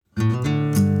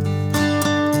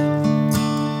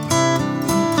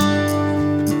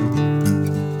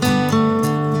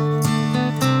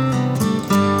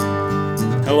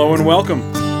and welcome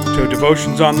to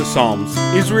Devotions on the Psalms,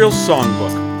 Israel's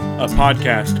Songbook, a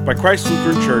podcast by Christ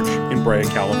Lutheran Church in Brea,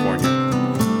 California.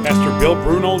 Pastor Bill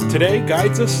Brunold today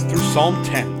guides us through Psalm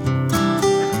 10.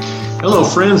 Hello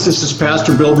friends, this is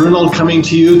Pastor Bill Brunold coming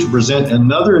to you to present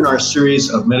another in our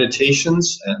series of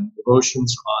meditations and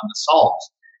devotions on the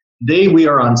Psalms. Today we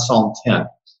are on Psalm 10.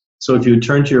 So if you would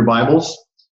turn to your Bibles,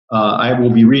 I will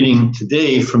be reading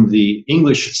today from the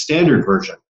English Standard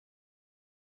Version.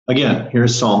 Again,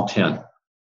 here's Psalm 10.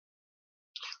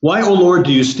 Why, O Lord,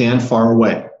 do you stand far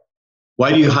away?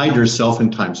 Why do you hide yourself in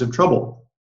times of trouble?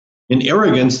 In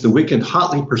arrogance, the wicked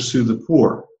hotly pursue the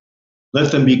poor.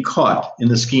 Let them be caught in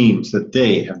the schemes that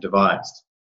they have devised.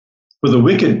 For the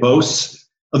wicked boasts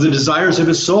of the desires of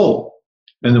his soul,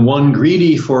 and the one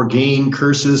greedy for gain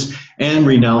curses and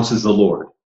renounces the Lord.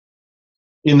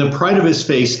 In the pride of his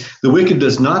face, the wicked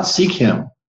does not seek him,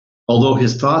 although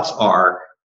his thoughts are,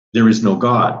 there is no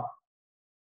God.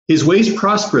 His ways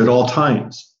prosper at all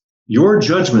times. Your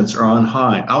judgments are on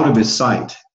high, out of his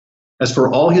sight. As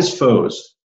for all his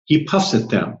foes, he puffs at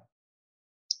them.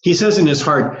 He says in his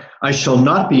heart, I shall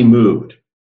not be moved.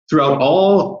 Throughout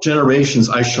all generations,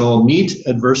 I shall not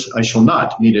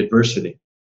meet adversity.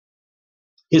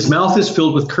 His mouth is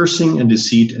filled with cursing and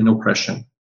deceit and oppression.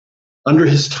 Under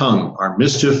his tongue are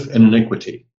mischief and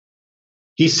iniquity.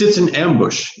 He sits in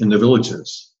ambush in the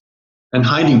villages, and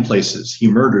hiding places he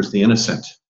murders the innocent.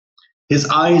 His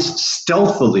eyes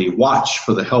stealthily watch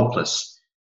for the helpless.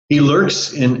 He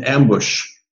lurks in ambush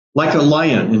like a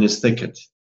lion in his thicket.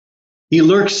 He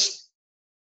lurks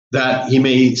that he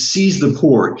may seize the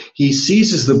poor. He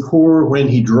seizes the poor when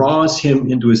he draws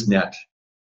him into his net.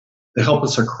 The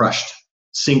helpless are crushed,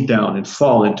 sink down, and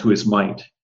fall into his might.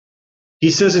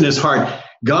 He says in his heart,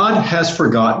 God has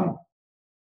forgotten.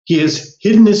 He has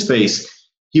hidden his face.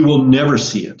 He will never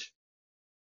see it.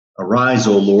 Arise,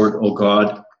 O Lord, O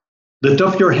God. Lift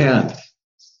up your hand.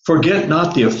 Forget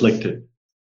not the afflicted.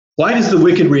 Why does the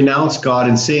wicked renounce God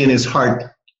and say in his heart,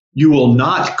 you will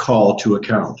not call to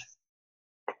account?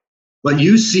 But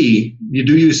you see,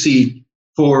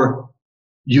 for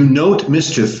you note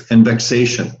mischief and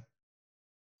vexation,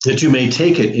 that you may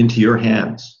take it into your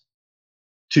hands.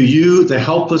 To you the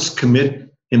helpless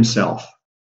commit himself.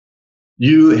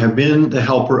 You have been the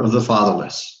helper of the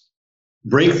fatherless.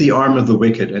 Break the arm of the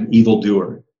wicked and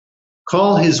evildoer.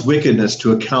 Call his wickedness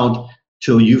to account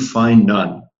till you find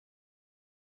none.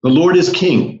 The Lord is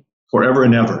king forever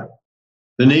and ever.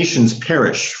 The nations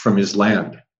perish from his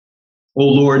land. O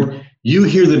Lord, you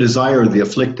hear the desire of the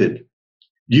afflicted.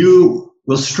 You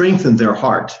will strengthen their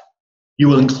heart. You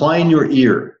will incline your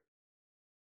ear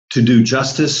to do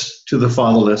justice to the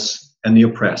fatherless and the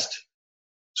oppressed,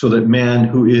 so that man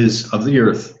who is of the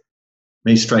earth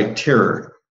may strike terror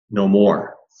no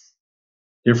more.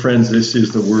 Dear friends, this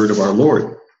is the word of our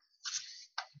Lord.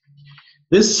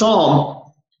 This psalm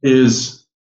is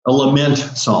a lament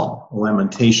psalm, a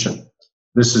lamentation.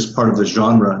 This is part of the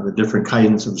genre, the different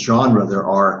kinds of genre there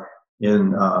are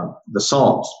in the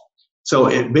Psalms. So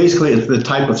it basically is the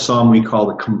type of psalm we call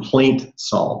the complaint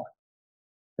psalm.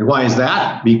 And why is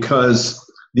that? Because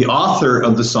the author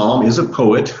of the psalm is a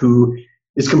poet who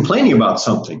is complaining about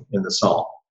something in the psalm.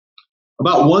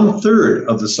 About 1/3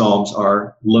 of the psalms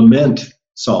are lament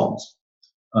psalms.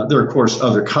 There are, of course,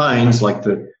 other kinds like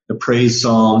the praise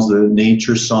psalms, the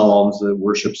nature psalms, the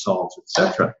worship psalms,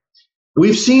 etc.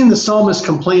 We've seen the psalmist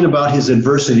complain about his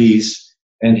adversities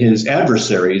and his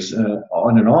adversaries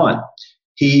on and on.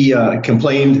 He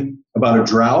complained about a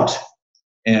drought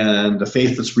and the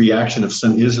faithless reaction of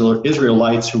some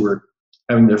Israelites who were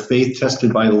having their faith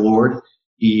tested by the Lord.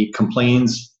 He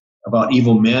complains about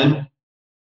evil men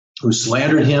who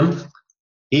slandered him,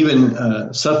 even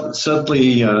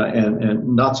subtly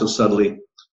and not so subtly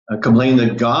complained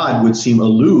that God would seem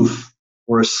aloof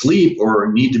or asleep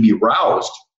or need to be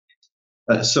roused.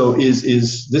 So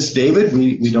is this David?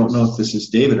 We don't know if this is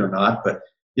David or not, but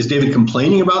is David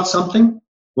complaining about something?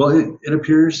 Well, it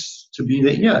appears to be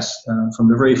that yes. From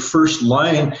the very first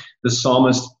line, the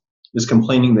psalmist is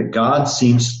complaining that God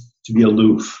seems to be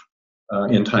aloof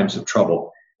in times of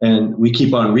trouble. And we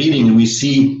keep on reading and we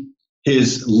see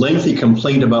his lengthy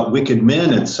complaint about wicked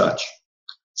men and such.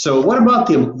 So what about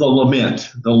the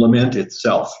lament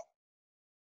itself?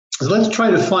 So let's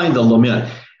try to find the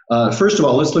lament. First of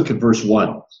all, let's look at verse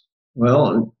 1.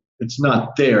 Well, it's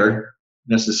not there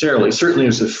necessarily. Certainly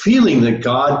there's a feeling that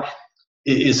God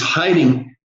is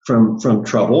hiding from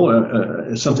trouble,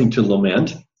 something to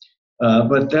lament,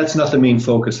 but that's not the main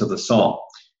focus of the psalm.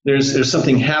 There's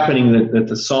something happening that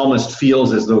the psalmist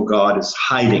feels as though God is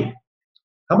hiding.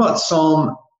 How about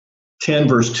Psalm 10,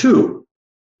 verse 2?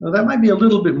 Now, that might be a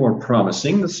little bit more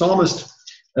promising. The psalmist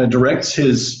directs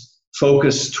his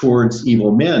focus towards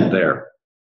evil men there.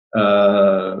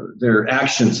 Their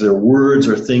actions, their words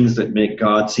are things that make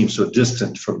God seem so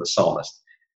distant from the psalmist.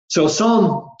 So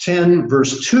Psalm 10,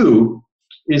 verse 2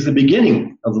 is the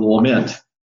beginning of the lament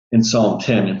in Psalm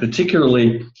 10, and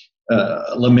particularly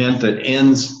a lament that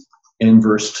ends in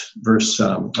verse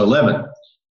 11.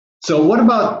 So what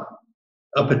about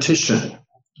a petition?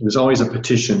 There's always a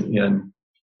petition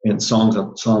in Psalms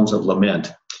of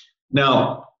lament.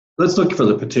 Now, let's look for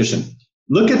the petition.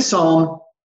 Look at Psalm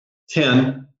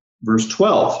 10, verse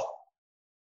 12.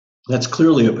 That's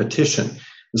clearly a petition.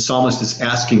 The psalmist is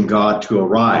asking God to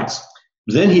arise.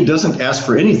 Then he doesn't ask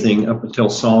for anything up until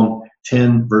Psalm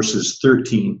 10, verses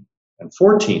 13 and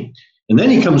 14. And then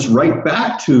he comes right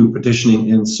back to petitioning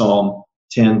in Psalm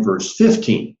 10, verse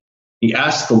 15. He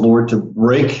asks the Lord to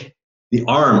break the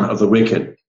arm of the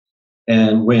wicked.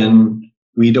 And when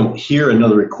we don't hear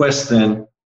another request then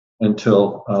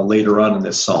until later on in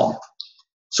this psalm.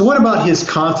 So what about his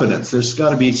confidence? There's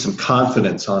got to be some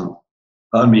confidence on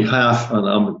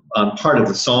part of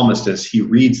the psalmist as he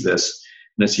reads this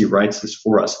and as he writes this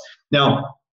for us.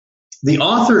 Now, the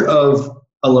author of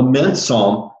a lament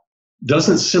psalm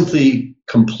doesn't simply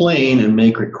complain and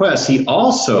make requests. He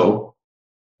also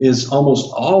is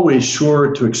almost always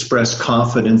sure to express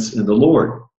confidence in the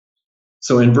Lord.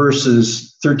 So in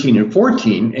verses 13 and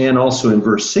 14, and also in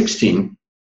verse 16,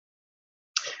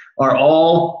 are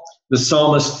all the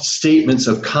psalmist's statements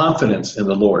of confidence in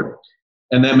the Lord.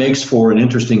 And that makes for an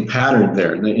interesting pattern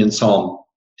there. In Psalm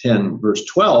 10, verse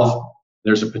 12,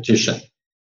 there's a petition.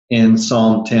 In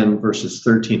Psalm 10, verses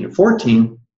 13 and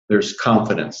 14, there's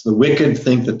confidence. The wicked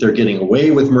think that they're getting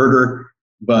away with murder,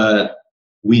 but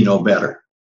we know better.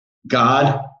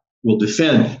 God will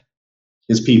defend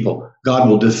his people. God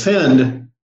will defend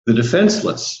the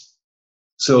defenseless.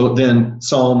 So then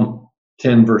Psalm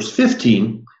 10, verse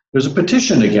 15, there's a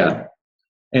petition again.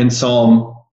 And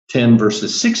Psalm 10,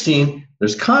 verses 16,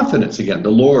 there's confidence again.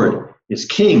 The Lord is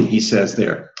king, he says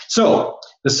there. So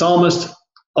the psalmist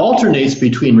alternates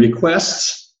between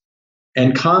requests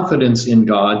and confidence in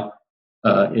God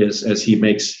as he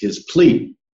makes his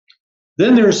plea.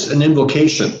 Then there's an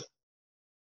invocation.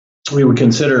 We would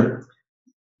consider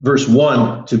verse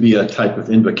 1 to be a type of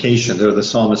invocation. There the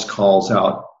psalmist calls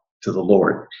out to the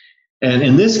Lord. And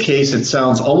in this case, it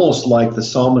sounds almost like the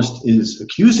psalmist is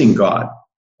accusing God.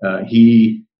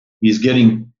 He's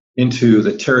getting into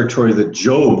the territory that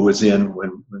Job was in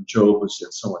when Job was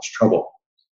in so much trouble.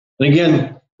 And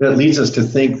again, that leads us to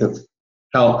think that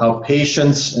how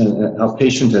patient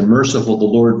and merciful the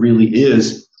Lord really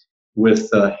is with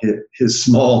his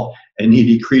small and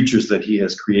needy creatures that he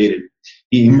has created.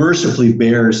 He mercifully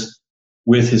bears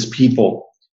with his people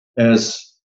as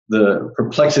the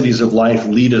perplexities of life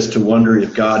lead us to wonder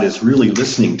if God is really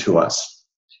listening to us.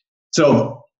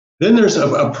 So then there's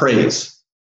a praise.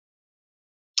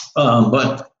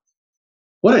 But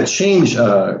what a change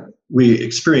we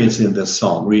experience in this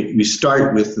psalm. We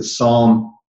start with the psalmist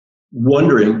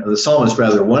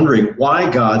wondering why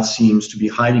God seems to be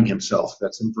hiding himself.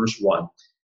 That's in verse 1.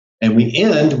 And we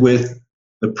end with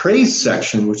the praise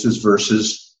section, which is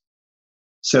verses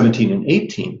 17 and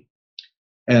 18.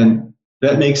 And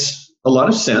that makes a lot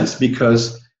of sense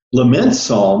because lament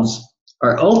psalms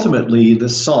are ultimately the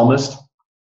psalmist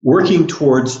working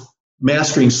towards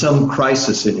mastering some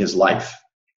crisis in his life.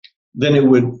 Then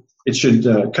it should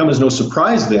come as no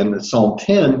surprise then that Psalm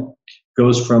 10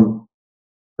 goes from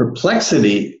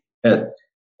perplexity at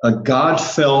a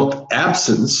God-felt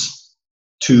absence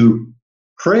to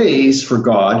praise for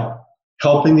God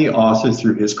helping the author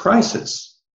through his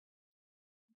crisis.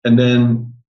 And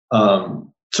then,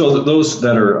 so those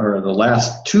that are the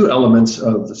last two elements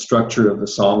of the structure of the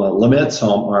psalm, a lament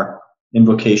psalm, are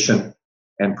invocation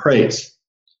and praise.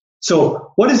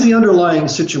 So what is the underlying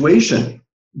situation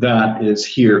that is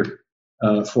here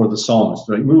for the psalmist?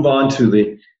 We move on to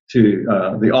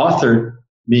the author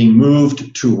being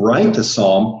moved to write the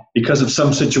psalm because of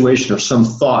some situation or some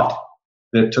thought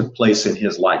that took place in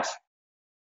his life.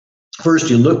 First,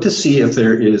 you look to see if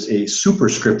there is a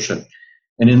superscription.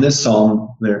 And in this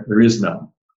psalm, there is none,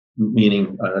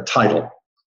 meaning a title.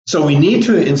 So we need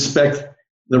to inspect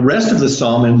the rest of the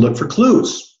psalm and look for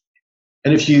clues.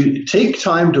 And if you take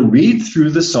time to read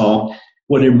through the psalm,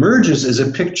 what emerges is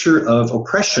a picture of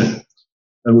oppression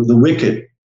of the wicked.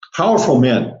 Powerful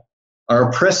men are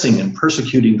oppressing and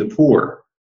persecuting the poor,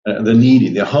 the needy,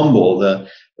 the humble, the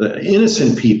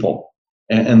innocent people.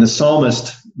 And the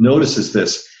psalmist notices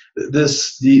this.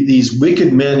 These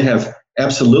wicked men have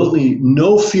absolutely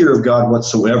no fear of God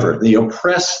whatsoever. They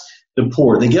oppress the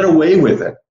poor. They get away with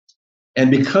it. And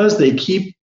because they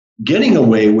keep getting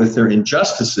away with their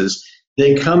injustices,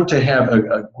 they come to have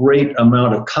a great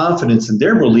amount of confidence in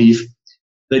their belief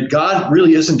that God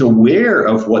really isn't aware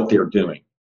of what they're doing.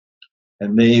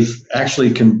 And they've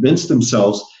actually convinced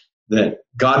themselves that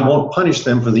God won't punish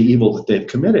them for the evil that they've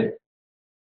committed.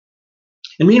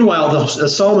 And meanwhile, the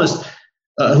psalmist,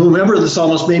 whomever the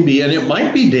psalmist may be, and it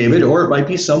might be David or it might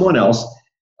be someone else,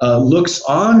 looks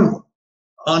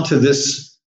onto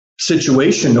this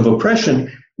situation of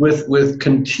oppression with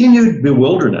continued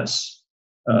bewilderness,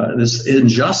 this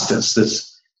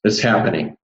injustice that's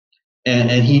happening.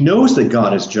 And he knows that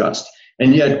God is just.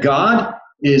 And yet God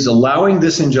is allowing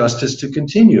this injustice to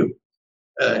continue.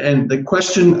 And the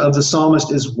question of the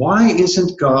psalmist is, why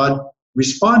isn't God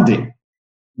responding?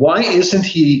 Why isn't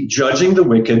he judging the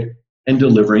wicked and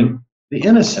delivering the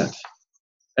innocent?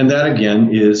 And that, again,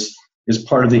 is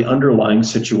part of the underlying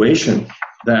situation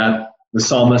that the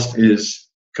psalmist is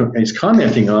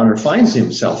commenting on or finds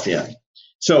himself in.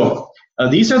 So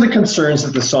these are the concerns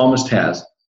that the psalmist has,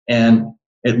 and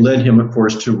it led him, of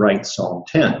course, to write Psalm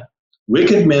 10.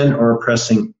 Wicked men are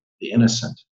oppressing the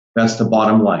innocent. That's the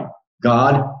bottom line.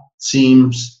 God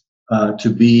seems to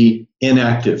be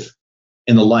inactive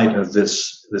in the light of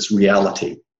this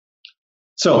reality.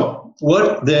 So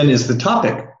what then is the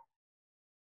topic?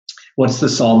 What's the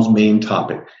Psalm's main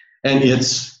topic? And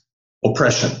it's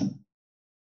oppression.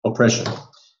 Oppression.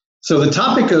 So the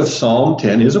topic of Psalm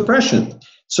 10 is oppression.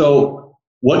 So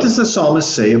what does the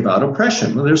psalmist say about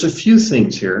oppression? Well, there's a few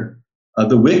things here.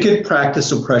 The wicked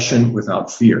practice oppression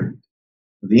without fear.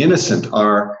 The innocent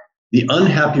are the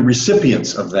unhappy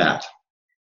recipients of that.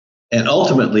 And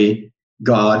ultimately,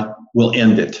 God will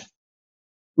end it.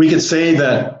 We could say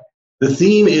that the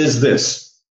theme is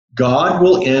this: God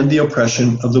will end the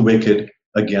oppression of the wicked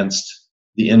against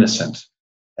the innocent.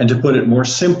 And to put it more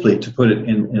simply, to put it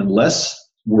in less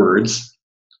words,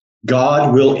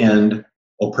 God will end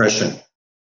oppression.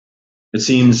 It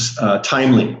seems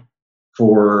timely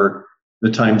for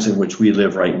the times in which we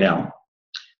live right now.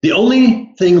 The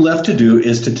only thing left to do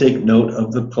is to take note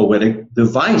of the poetic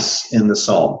device in the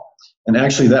psalm. And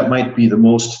actually, that might be the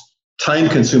most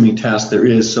time-consuming task there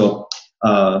is. So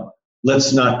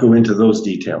let's not go into those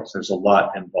details. There's a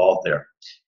lot involved there.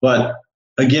 But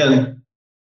again,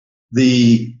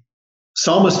 the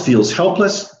psalmist feels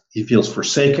helpless. He feels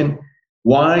forsaken.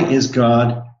 Why is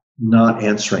God not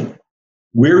answering?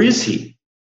 Where is he?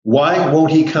 Why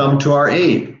won't he come to our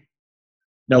aid?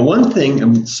 Now, one thing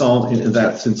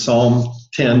that's in Psalm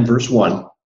 10, verse 1,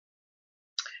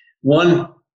 one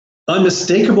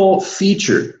unmistakable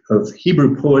feature of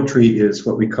Hebrew poetry is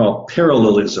what we call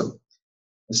parallelism,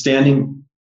 standing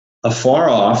afar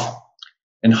off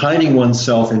and hiding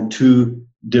oneself in two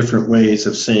different ways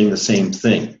of saying the same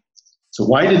thing. So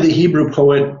why did the Hebrew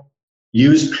poet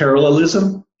use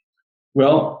parallelism?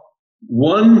 Well,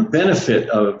 one benefit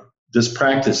of this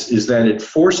practice is that it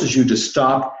forces you to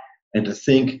stop and to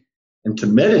think and to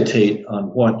meditate on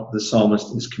what the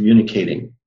psalmist is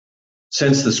communicating.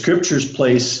 Since the scriptures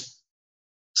place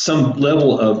some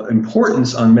level of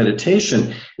importance on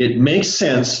meditation, it makes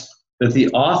sense that the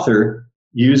author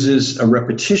uses a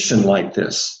repetition like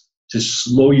this to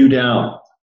slow you down,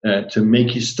 to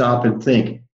make you stop and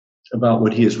think about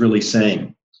what he is really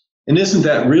saying. And isn't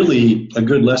that really a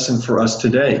good lesson for us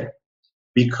today?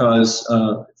 Because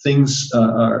things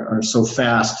are so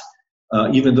fast.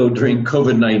 Even though during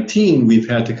COVID-19 we've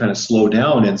had to kind of slow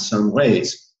down in some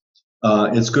ways,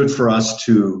 it's good for us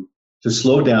to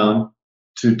slow down,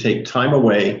 to take time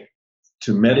away,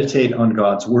 to meditate on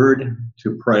God's word,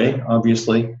 to pray,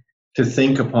 obviously, to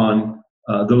think upon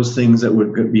those things that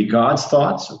would be God's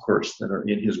thoughts, of course, that are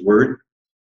in his word,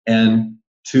 and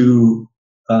to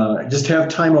just have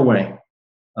time away,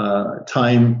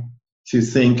 time to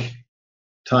think,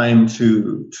 time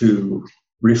to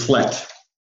reflect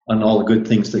on all the good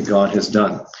things that God has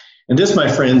done. And this, my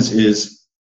friends,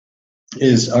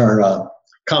 is our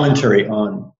commentary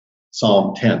on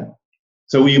Psalm 10.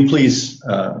 So will you please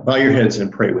bow your heads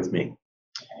and pray with me.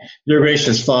 Dear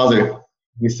gracious Father,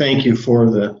 we thank you for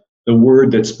the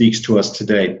word that speaks to us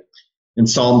today. In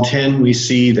Psalm 10, we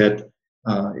see that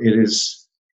it is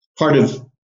part of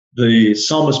the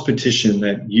psalmist's petition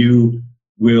that you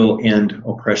will end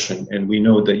oppression, and we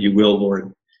know that you will,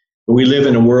 Lord. But we live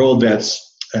in a world that's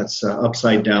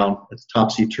upside down, it's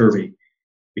topsy-turvy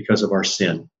because of our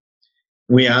sin.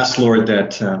 We ask, Lord,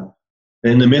 that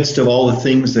in the midst of all the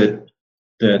things that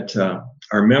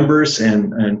our members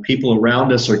and people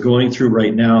around us are going through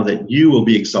right now, that you will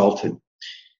be exalted,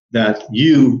 that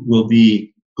you will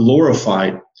be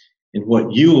glorified in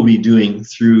what you will be doing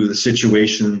through the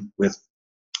situation with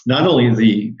not only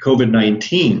the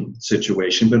COVID-19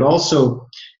 situation, but also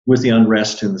with the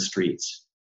unrest in the streets.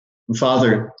 And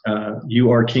Father,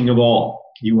 you are King of all.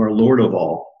 You are Lord of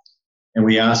all. And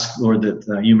we ask, Lord,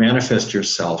 that you manifest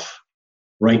yourself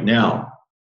right now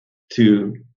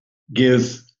to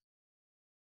give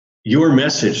your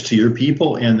message to your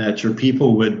people, and that your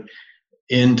people would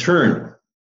in turn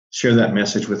share that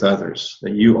message with others,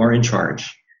 that you are in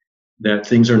charge, that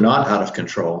things are not out of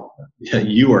control, that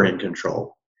you are in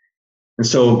control. And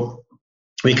so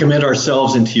we commit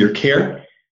ourselves into your care.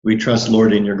 We trust,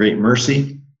 Lord, in your great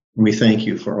mercy, and we thank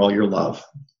you for all your love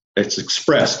that's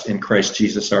expressed in Christ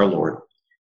Jesus our Lord.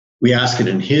 We ask it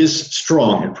in his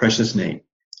strong and precious name.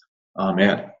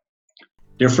 Amen.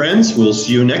 Dear friends, we'll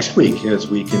see you next week as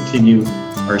we continue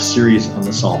our series on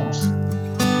the Psalms.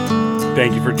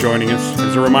 Thank you for joining us.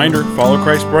 As a reminder, follow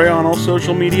Christ Brea on all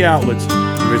social media outlets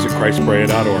and visit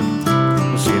christbrea.org.